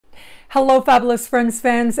Hello, fabulous friends,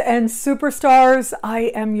 fans, and superstars.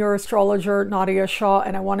 I am your astrologer, Nadiya Shah,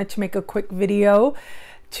 and I wanted to make a quick video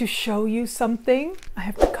to show you something. I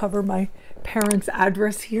have to cover my parents'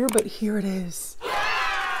 address here, but here it is.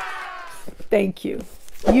 Thank you.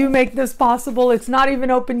 You make this possible. It's not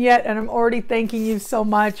even open yet, and I'm already thanking you so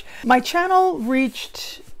much. My channel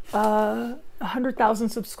reached 100,000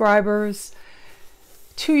 subscribers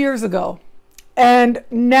 2 years ago. And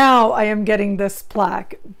now I am getting this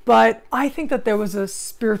plaque, but I think that there was a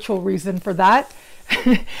spiritual reason for that.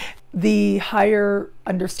 The higher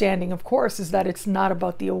understanding, of course, is that it's not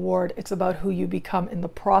about the award, it's about who you become in the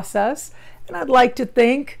process. And I'd like to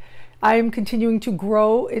think I am continuing to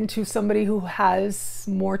grow into somebody who has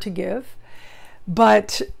more to give.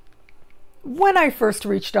 But when I first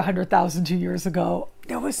reached 100,000 2 years ago,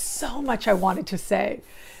 there was so much I wanted to say.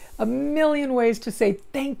 A million ways to say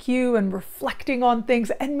thank you and reflecting on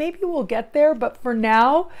things, and maybe we'll get there, but for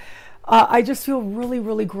now I just feel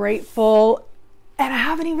really grateful, and I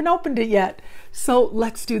haven't even opened it yet, so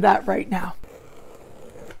let's do that right now.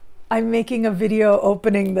 I'm making a video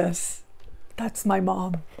opening this. That's my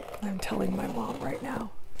mom. I'm telling my mom right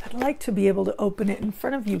now. I'd like to be able to open it in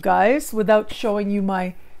front of you guys without showing you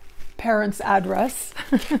my parents' address.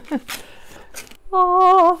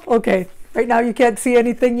 Oh, okay. Right now you can't see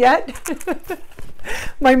anything yet.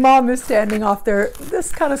 My mom is standing off there. This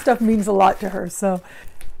kind of stuff means a lot to her. So,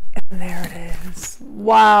 and there it is.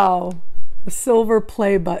 Wow. The silver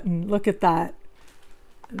play button. Look at that.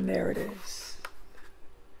 And there it is.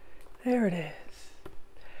 There it is.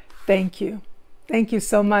 Thank you. Thank you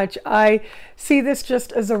so much. I see this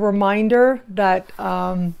just as a reminder that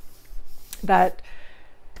that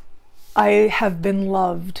I have been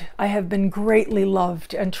loved. I have been greatly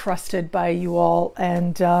loved and trusted by you all,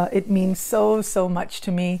 and it means so much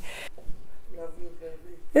to me. Love you,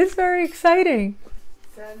 baby. It's very exciting.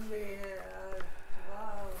 Send me,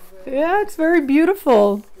 wow, baby. Yeah, it's very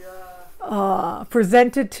beautiful. Yeah.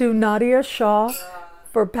 Presented to Nadiya Shah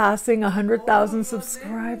for passing 100,000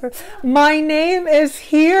 subscribers. My name is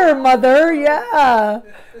here, Mother. Yeah.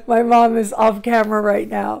 My mom is off camera right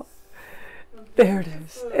now. There it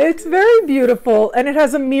is. It's very beautiful, and it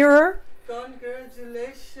has a mirror.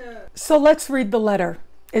 Congratulations. So let's read the letter.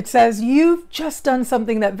 It says, you've just done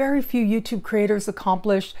something that very few YouTube creators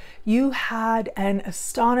accomplished. You had an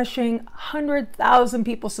astonishing 100,000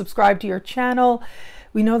 people subscribe to your channel.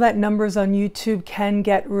 We know that numbers on YouTube can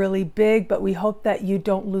get really big, but we hope that you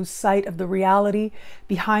don't lose sight of the reality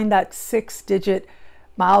behind that 6-digit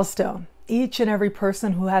milestone. Each and every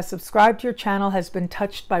person who has subscribed to your channel has been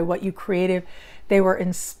touched by what you created. They were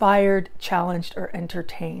inspired, challenged, or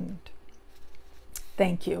entertained.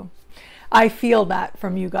 Thank you. I feel that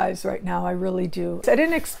from you guys right now. I really do. I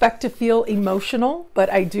didn't expect to feel emotional, but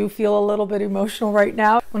I do feel a little bit emotional right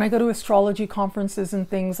now. When I go to astrology conferences and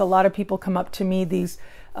things, a lot of people come up to me, these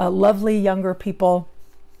lovely younger people,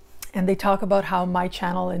 and they talk about how my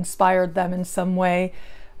channel inspired them in some way.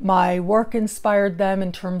 My work inspired them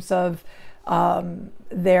in terms of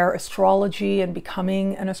their astrology and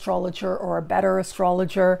becoming an astrologer or a better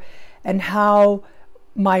astrologer, and how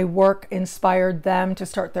my work inspired them to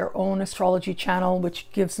start their own astrology channel,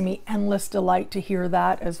 which gives me endless delight to hear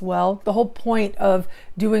that as well. The whole point of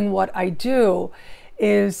doing what I do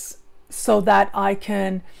is so that I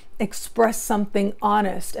can express something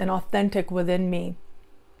honest and authentic within me.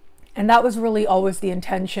 And that was really always the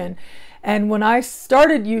intention. And when I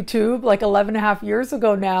started YouTube like 11.5 years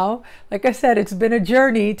ago now, like I said, it's been a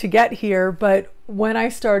journey to get here. But when I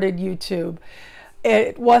started YouTube,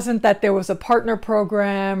 it wasn't that there was a partner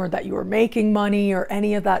program or that you were making money or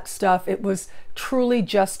any of that stuff. It was truly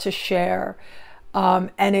just to share.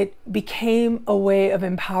 And it became a way of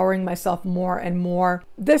empowering myself more and more.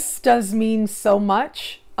 This does mean so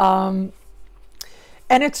much. And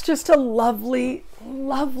it's just a lovely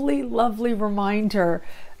reminder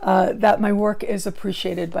that my work is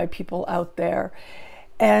appreciated by people out there.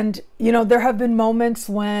 And, you know, there have been moments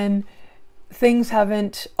when things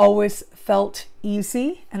haven't always felt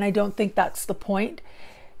easy, and I don't think that's the point.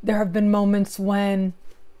 There have been moments when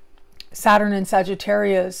Saturn and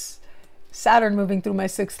Sagittarius, Saturn moving through my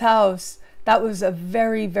 6th house, that was a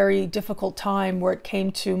very difficult time where it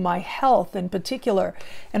came to my health in particular.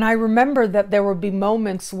 And I remember that there would be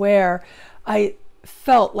moments where I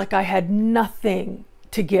felt like I had nothing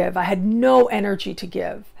to give. I had no energy to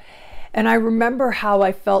give. And I remember how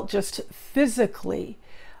I felt just physically.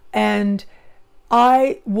 And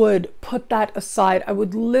I would put that aside. I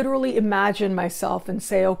would literally imagine myself and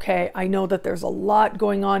say, okay, I know that there's a lot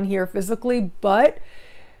going on here physically, but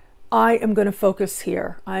I am going to focus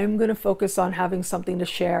here. I am going to focus on having something to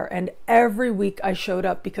share. And every week I showed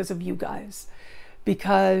up because of you guys,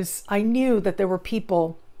 because I knew that there were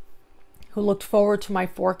people who looked forward to my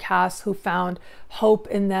forecasts, who found hope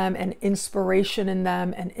in them and inspiration in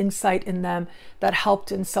them and insight in them that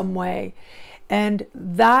helped in some way. And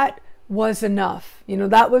that was enough. You know,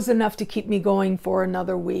 that was enough to keep me going for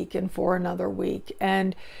another week and for another week.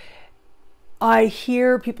 And I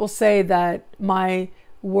hear people say that my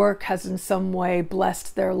work has in some way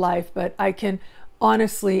blessed their life, but I can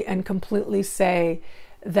honestly and completely say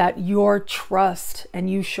that your trust and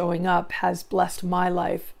you showing up has blessed my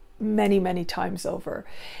life many, many times over.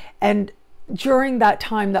 And during that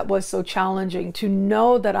time that was so challenging, to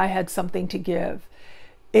know that I had something to give,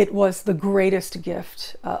 it was the greatest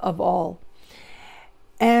gift of all.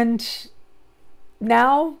 And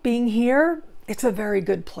now being here, it's a very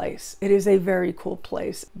good place. It is a very cool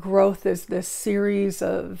place. Growth is this series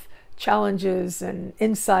of challenges and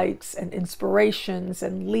insights and inspirations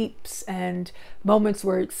and leaps and moments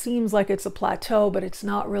where it seems like it's a plateau, but it's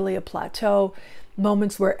not really a plateau.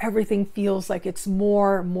 Moments where everything feels like it's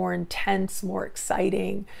more intense, more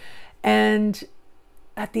exciting. And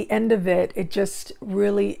at the end of it, it just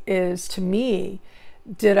really is, to me,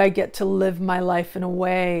 did I get to live my life in a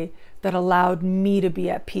way that allowed me to be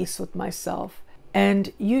at peace with myself.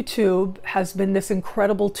 And YouTube has been this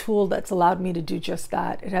incredible tool that's allowed me to do just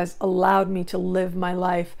that. It has allowed me to live my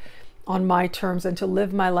life on my terms and to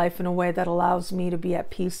live my life in a way that allows me to be at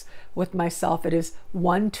peace with myself. It is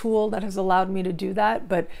one tool that has allowed me to do that,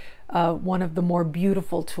 but one of the more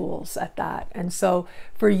beautiful tools at that. And so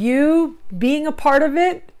for you being a part of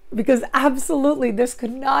it, because absolutely this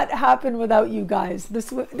could not happen without you guys.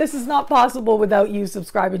 This is not possible without you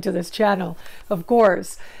subscribing to this channel, of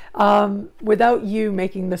course. Without you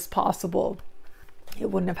making this possible,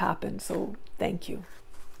 it wouldn't have happened. So thank you.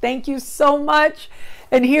 Thank you so much.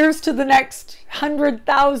 And here's to the next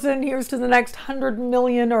 100,000, here's to the next 100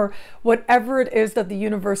 million, or whatever it is that the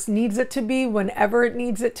universe needs it to be, whenever it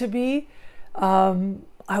needs it to be.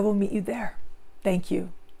 I will meet you there. Thank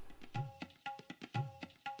you.